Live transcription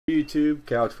YouTube,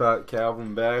 Couchpot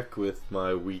Calvin back with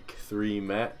my week 3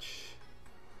 match.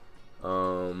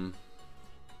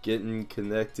 Getting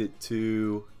connected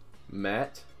to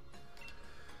Matt.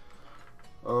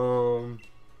 You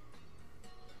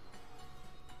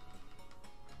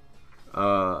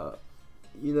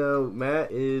know,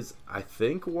 Matt is, I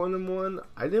think, 1-1.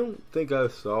 I don't think I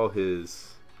saw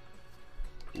his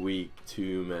week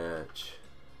 2 match.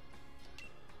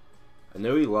 I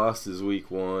know he lost his week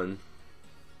 1.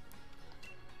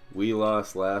 We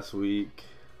lost last week.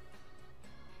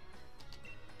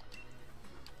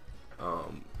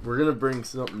 We're gonna bring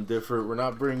something different. We're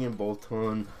not bringing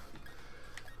Bolton.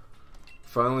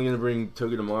 Finally gonna bring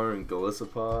Togedemaru and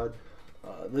Galissapod.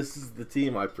 This is the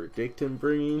team I predict him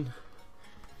bringing.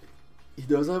 He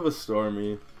does have a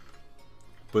Starmie,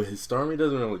 but his Starmie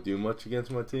doesn't really do much against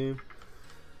my team.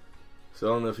 So I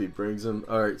don't know if he brings him.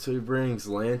 Alright, so he brings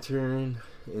Lantern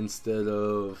instead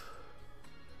of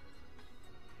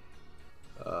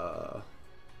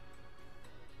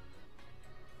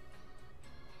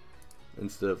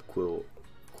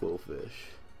Quillfish.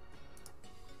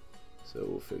 So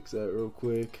we'll fix that real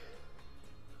quick.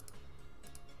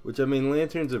 Which, I mean,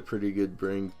 Lantern's a pretty good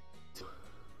bring.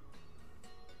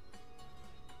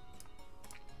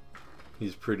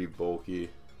 He's pretty bulky.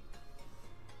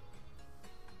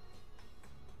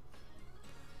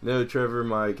 No, Trevor,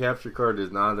 my capture card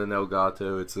is not an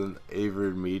Elgato, it's an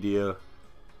Avid Media.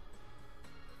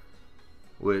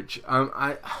 Which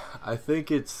I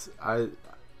think it's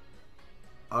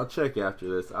I'll check after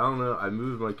this. I don't know. I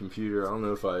moved my computer. I don't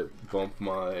know if I bumped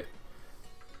my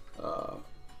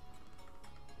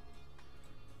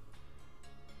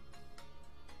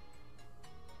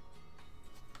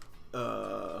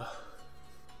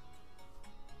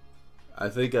I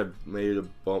think I may have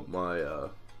bumped my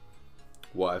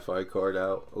Wi-Fi card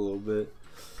out a little bit.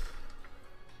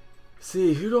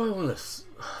 See, who do I want to?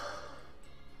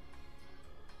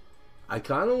 I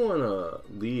kind of want to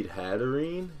lead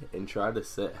Hatterene and try to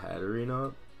set Hatterene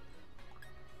up.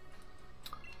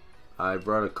 I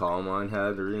brought a Calm Mind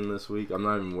Hatterene this week. I'm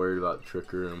not even worried about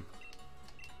Trick Room.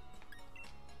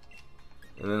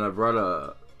 And then I brought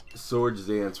a Swords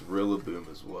Dance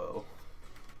Rillaboom as well.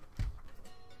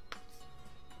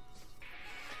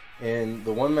 And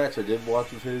the one match I did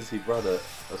watch of his, he brought a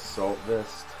Assault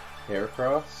Vest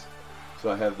Heracross.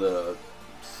 So I have the,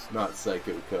 not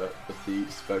Psycho Cut, but the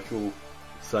special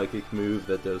psychic move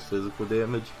that does physical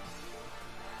damage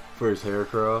for his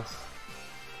Heracross.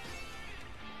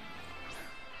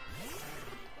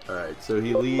 Alright, so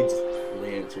he leads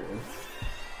Lantern.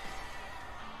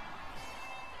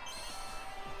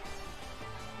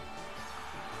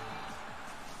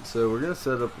 So we're going to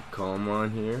set up a Calm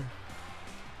Mind here.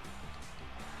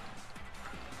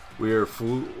 We are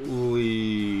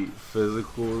fully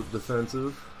physical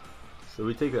defensive, so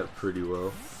we take that pretty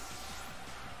well.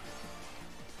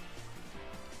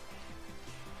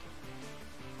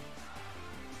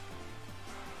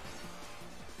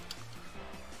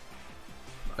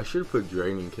 I should have put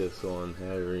Draining Kiss on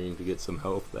Hatterene to get some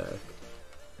health back.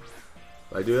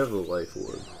 I do have the Life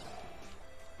Orb.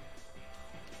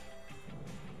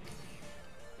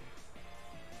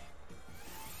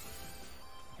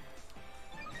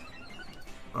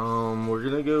 We're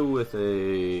gonna go with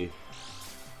a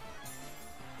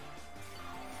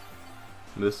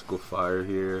Mystical Fire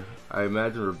here. I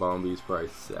imagine Rabombi's probably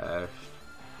sashed.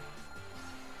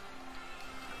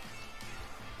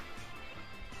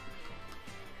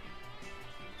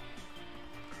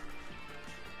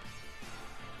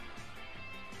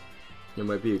 There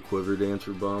might be a Quiver Dance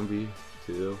Rabombi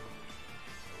too,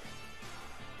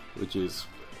 which is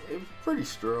pretty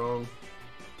strong,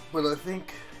 but I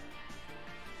think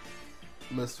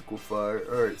Mystical Fire.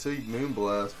 Alright, so you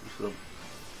Moonblast or something.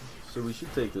 So we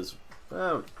should take this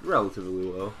relatively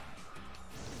well.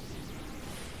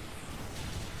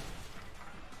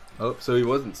 Oh, so he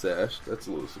wasn't sashed. That's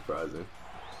a little surprising.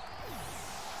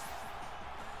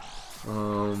 Get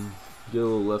a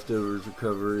little Leftovers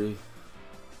recovery.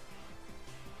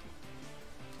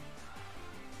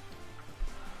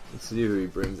 Let's see who he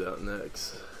brings out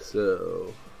next.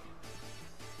 So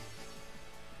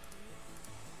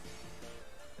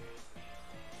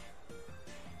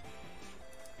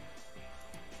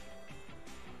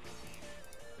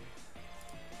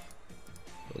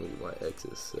let me get my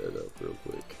X's set up real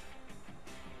quick.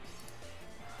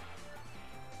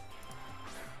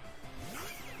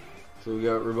 So we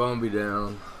got Rabombi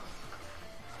down.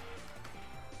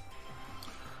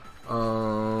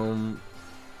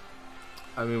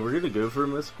 I mean, we're gonna go for a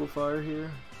Mystical Fire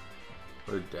here,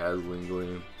 or Dazzling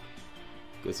Gleam.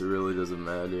 Guess it really doesn't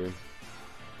matter.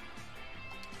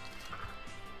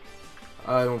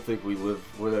 I don't think we live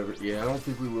whatever. Yeah, I don't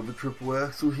think we live a triple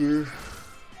axle here.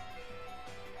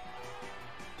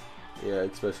 Yeah,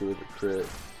 especially with the crit.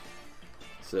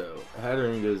 So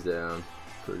Hattering goes down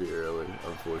pretty early,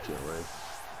 unfortunately.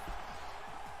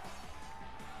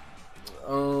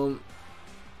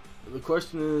 The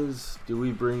question is, do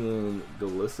we bring in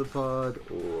Golisopod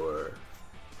or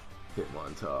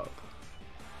Hitmontop?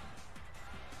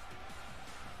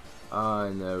 I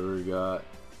never got.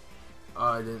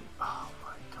 I didn't. Oh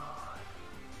my god!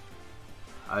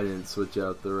 I didn't switch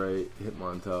out the right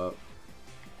Hitmontop.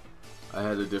 I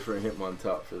had a different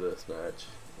Hitmontop for this match,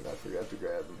 and I forgot to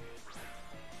grab him.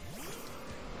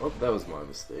 Oh, that was my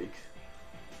mistake.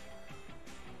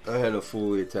 I had a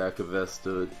fully attack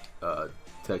vested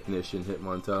technician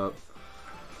Hitmontop.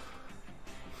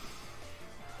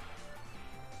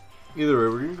 Either way,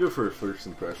 we're gonna go for a first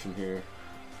impression here.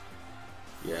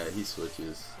 Yeah, he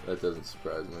switches. That doesn't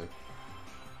surprise me.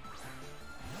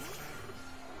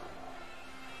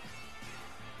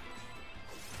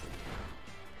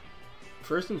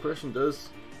 First impression does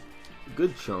a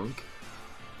good chunk.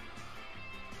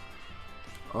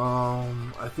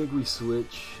 I think we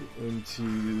switch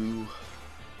into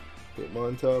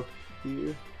Hitmontop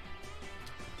here.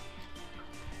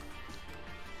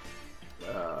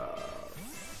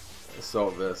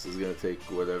 Assault Vest is gonna take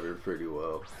whatever pretty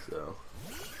well, so.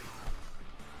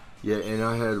 Yeah, and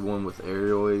I had one with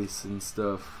Aerial Ace and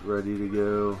stuff ready to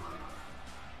go.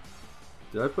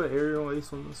 Did I put Aerial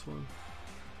Ace on this one?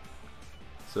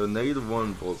 So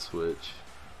 -1 Volt Switch.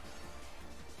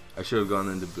 I should have gone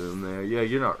into Boom there. Yeah,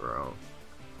 you're not wrong.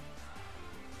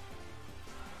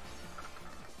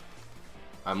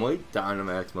 I might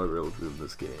Dynamax my Rillaboom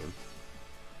this game.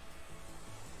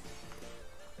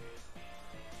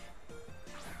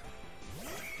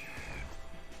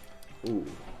 Ooh.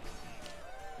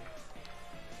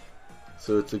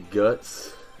 So it's a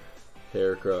Guts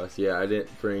Heracross. Yeah, I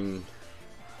didn't bring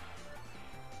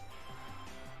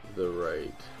the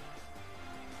right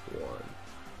one.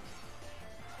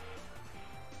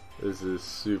 This is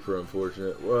super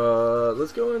unfortunate.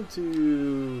 Let's go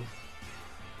into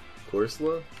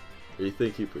Corsola. Or you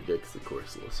think he predicts the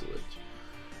Corsola switch?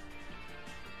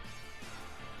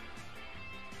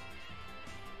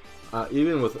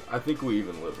 Even with, I think we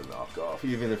even live a knockoff,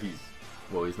 even if he's,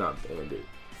 well, he's not Bandit.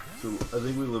 So I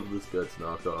think we live this Guts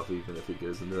knockoff, even if he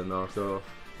goes into a knockoff.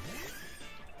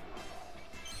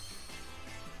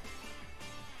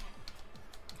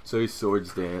 So he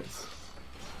Swords Dance,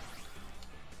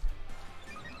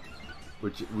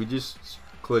 which we just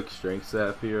click Strength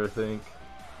Sap here, I think.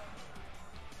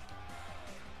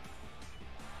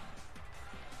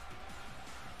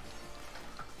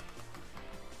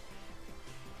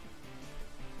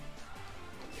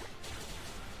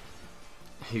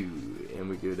 And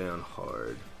we go down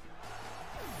hard.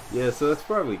 Yeah, so that's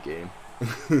probably game.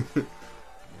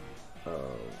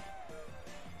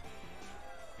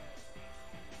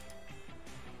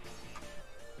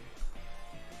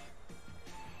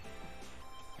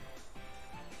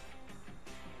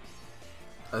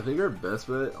 I think our best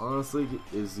bet, honestly,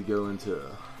 is to go into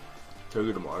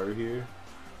Togedemaru here.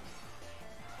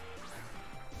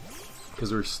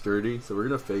 Because we're sturdy, so we're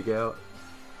going to fake out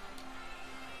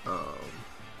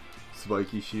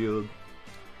Spiky Shield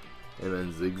and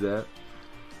then Zigzag.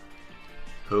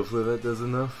 Hopefully that does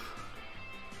enough.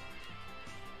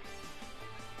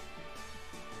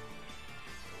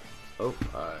 Oh,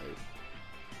 I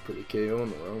put a KO on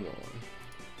the wrong one.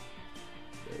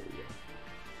 There you go.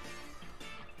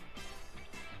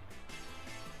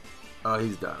 Oh,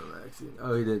 he's Dynamaxing.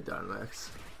 Oh, he did Dynamax.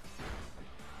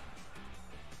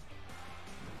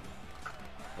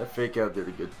 That fake out did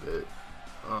a good bit.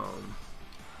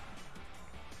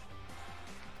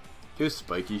 Go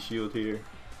Spiky Shield here.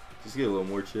 Just get a little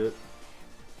more chip.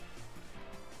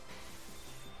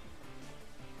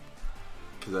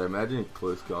 Because I imagine in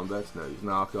close combats, no, he's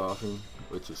knockoffing,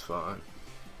 which is fine.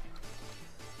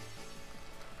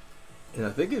 And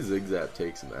I think his Zigzag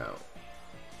takes him out.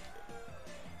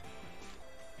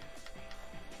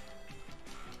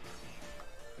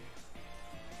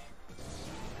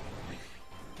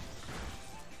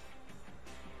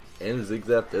 And the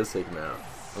Zigzag does take him out.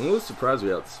 I'm a little surprised we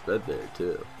outsped there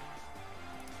too.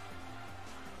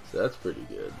 So that's pretty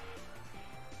good.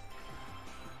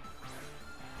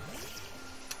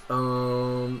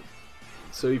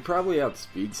 So he probably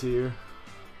outspeeds here.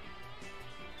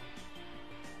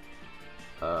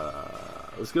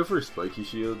 Let's go for a Spiky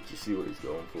Shield to see what he's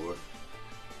going for.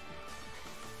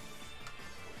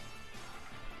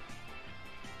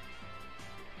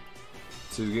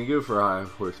 So he's gonna go for high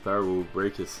horsepower. We'll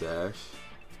break his sash.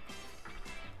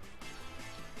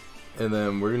 And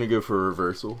then we're gonna go for a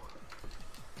reversal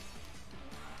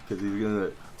because he's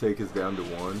gonna take us down to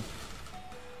 1.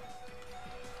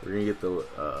 We're gonna get the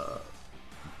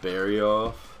berry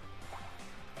off,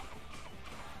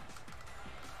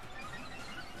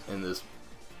 and this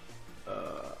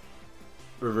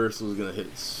reversal is gonna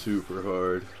hit super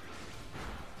hard.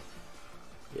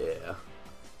 Yeah,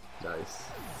 nice.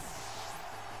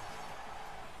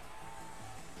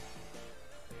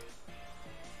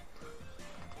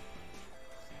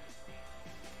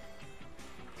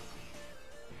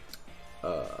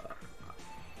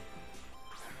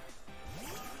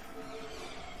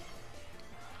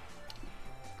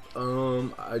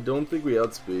 I don't think we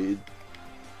outspeed.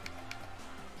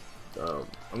 I'm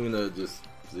gonna just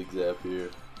zigzag here.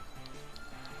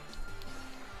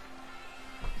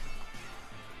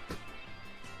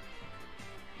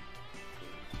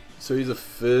 So he's a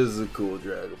physical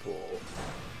Dragapult.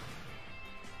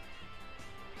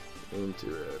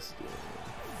 Interesting.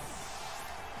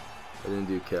 I didn't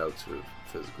do calcs for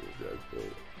physical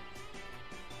Dragapult.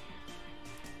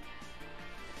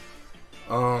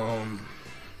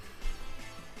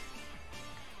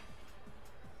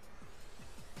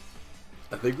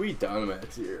 I think we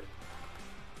Dynamax here.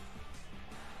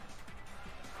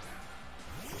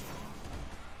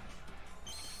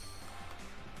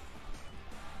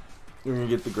 We're gonna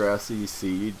get the Grassy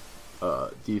Seed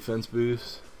defense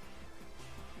boost.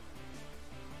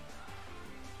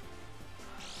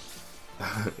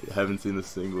 Haven't seen a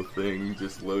single thing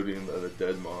just loading on a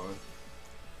dead mon.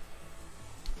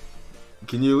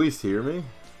 Can you at least hear me?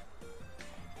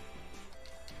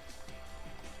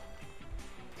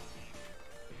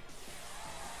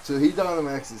 So he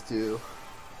Dynamaxes too.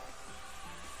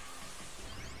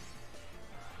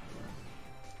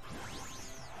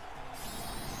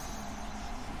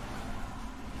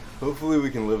 Hopefully we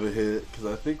can live a hit, because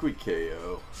I think we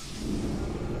KO.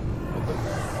 With the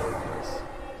Max Darkness.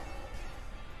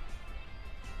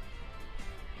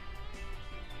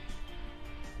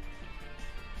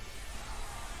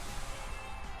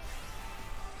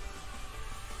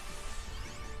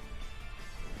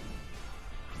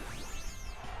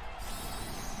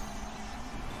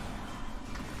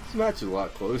 This match is a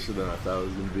lot closer than I thought it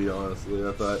was going to be, honestly.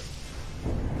 I thought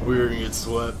we were going to get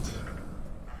swept.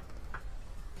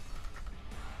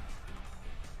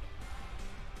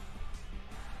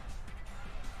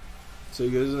 So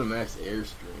he goes into max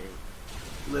airstream.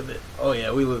 Live it. Oh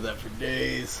yeah, we lived that for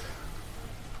days.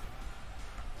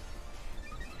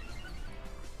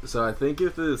 So I think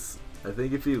if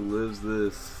he lives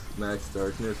this max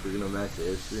darkness, we're gonna max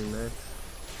airstream next.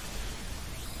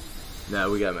 Nah,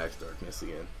 we got max darkness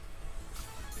again.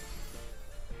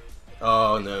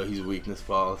 Oh no, he's weakness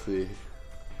policy.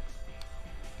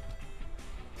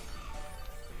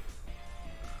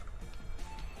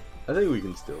 I think we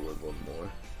can still live one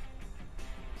more.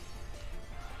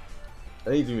 I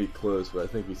think it's gonna be close, but I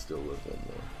think we still live one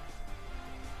more.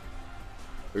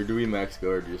 Or do we max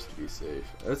guard just to be safe?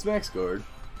 Let's max guard.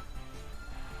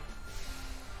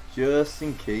 Just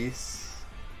in case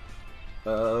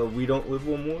we don't live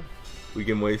one more. We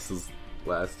can waste his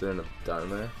last turn of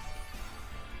Dynamax.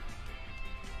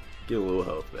 Get a little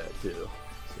health back too.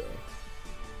 So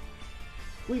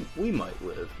we might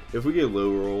live. If we get a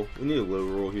low roll, we need a low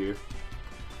roll here.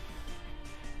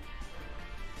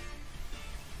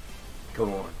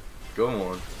 Come on. Come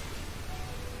on.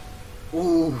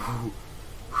 Ooh.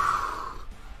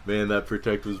 Man, that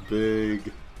protect was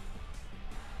big.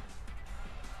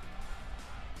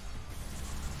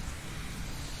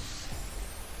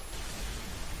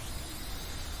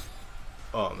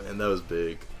 Oh man, that was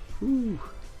big. Whew.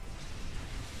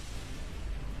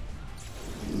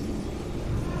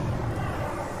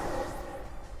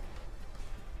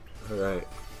 Alright.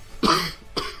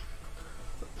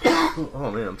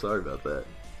 Oh man, I'm sorry about that.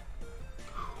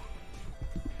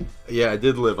 Yeah, I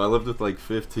did live. I lived with like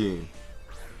 15.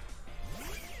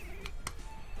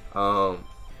 We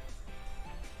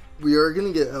are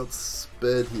gonna get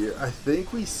outsped here. I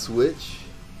think we switch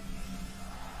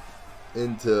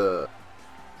into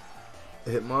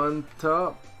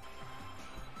Hitmontop.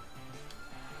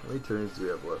 How many turns do we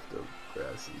have left of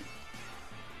Grassy?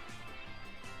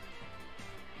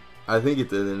 I think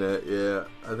it's internet, yeah.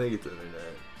 I think it's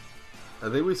internet. I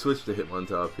think we switched to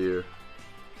Hitmontop here.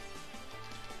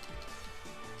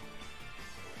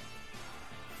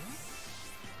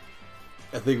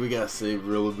 I think we gotta save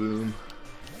Rillaboom.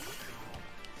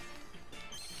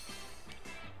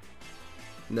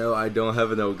 No, I don't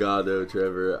have an Elgato,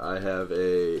 Trevor. I have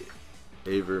a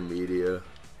Avermedia.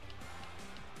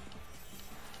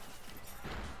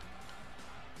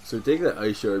 So take that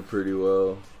Ice Shard pretty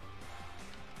well.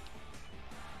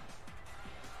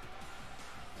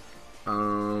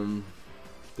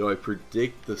 Do I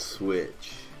predict the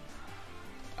switch?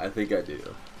 I think I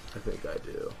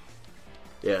do.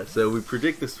 Yeah, so we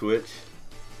predict the switch.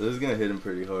 So this is gonna hit him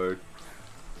pretty hard.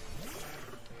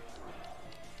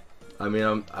 I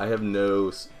mean, I have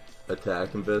no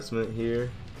attack investment here.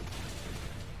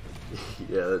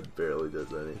 Yeah, that barely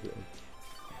does anything.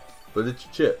 But it's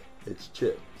chip. It's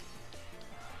chip.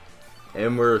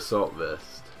 And we're assault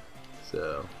vest.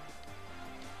 So.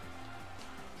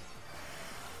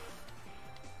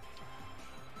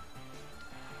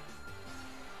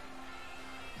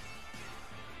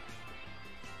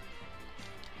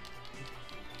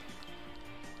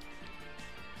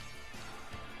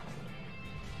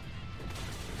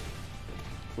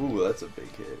 Ooh, that's a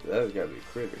big hit. That's gotta be a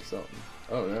crit or something.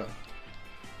 Oh no.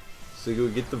 So go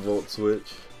get the Volt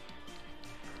Switch.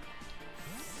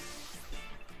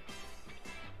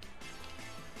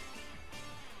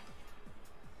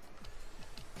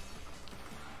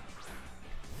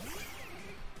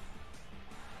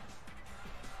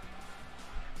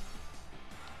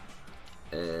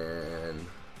 And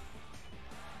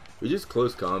we just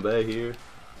close combat here.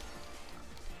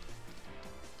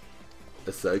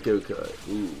 A Psycho Cut.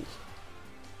 Ooh.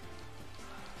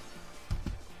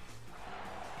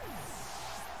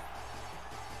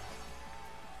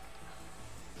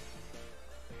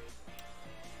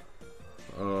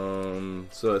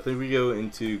 So I think we go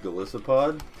into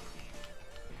Golisopod.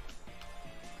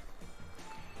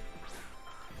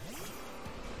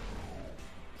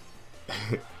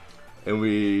 And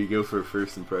we go for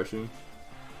first impression.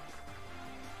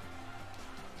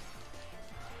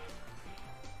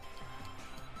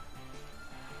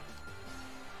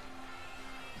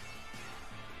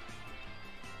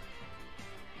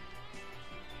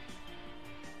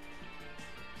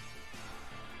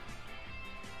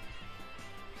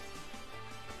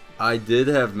 I did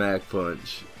have Mach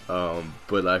Punch,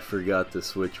 but I forgot to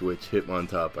switch which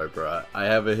Hitmontop I brought. I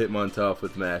have a Hitmontop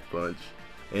with Mach Punch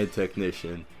and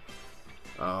Technician.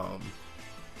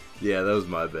 Yeah, that was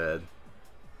my bad.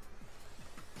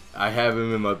 I have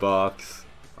him in my box,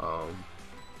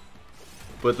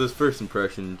 but this first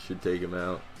impression should take him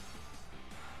out.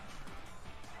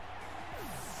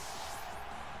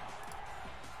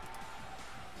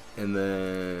 And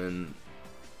then,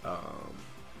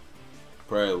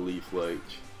 probably a Leaf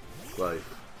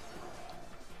Life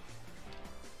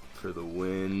for the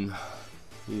win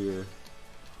here.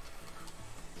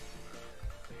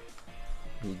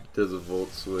 He does a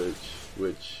Volt Switch,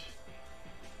 which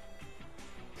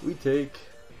we take.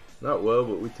 Not well,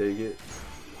 but we take it.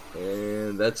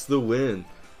 And that's the win.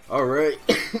 Alright.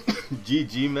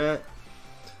 GG, Matt.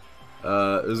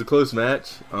 It was a close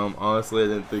match. Honestly, I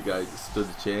didn't think I stood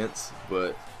a chance,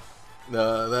 but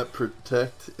that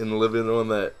Protect and living on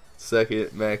that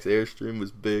second max airstream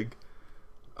was big.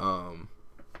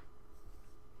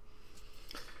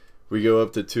 We go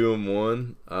up to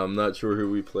 2-1. I'm not sure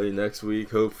who we play next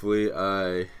week. Hopefully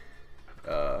I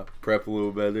prep a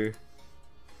little better.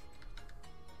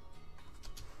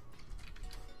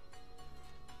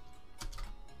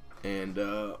 And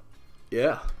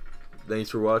yeah, thanks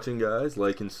for watching, guys.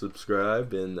 Like and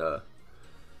subscribe, and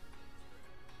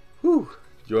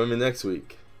join me next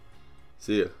week.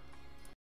 See ya.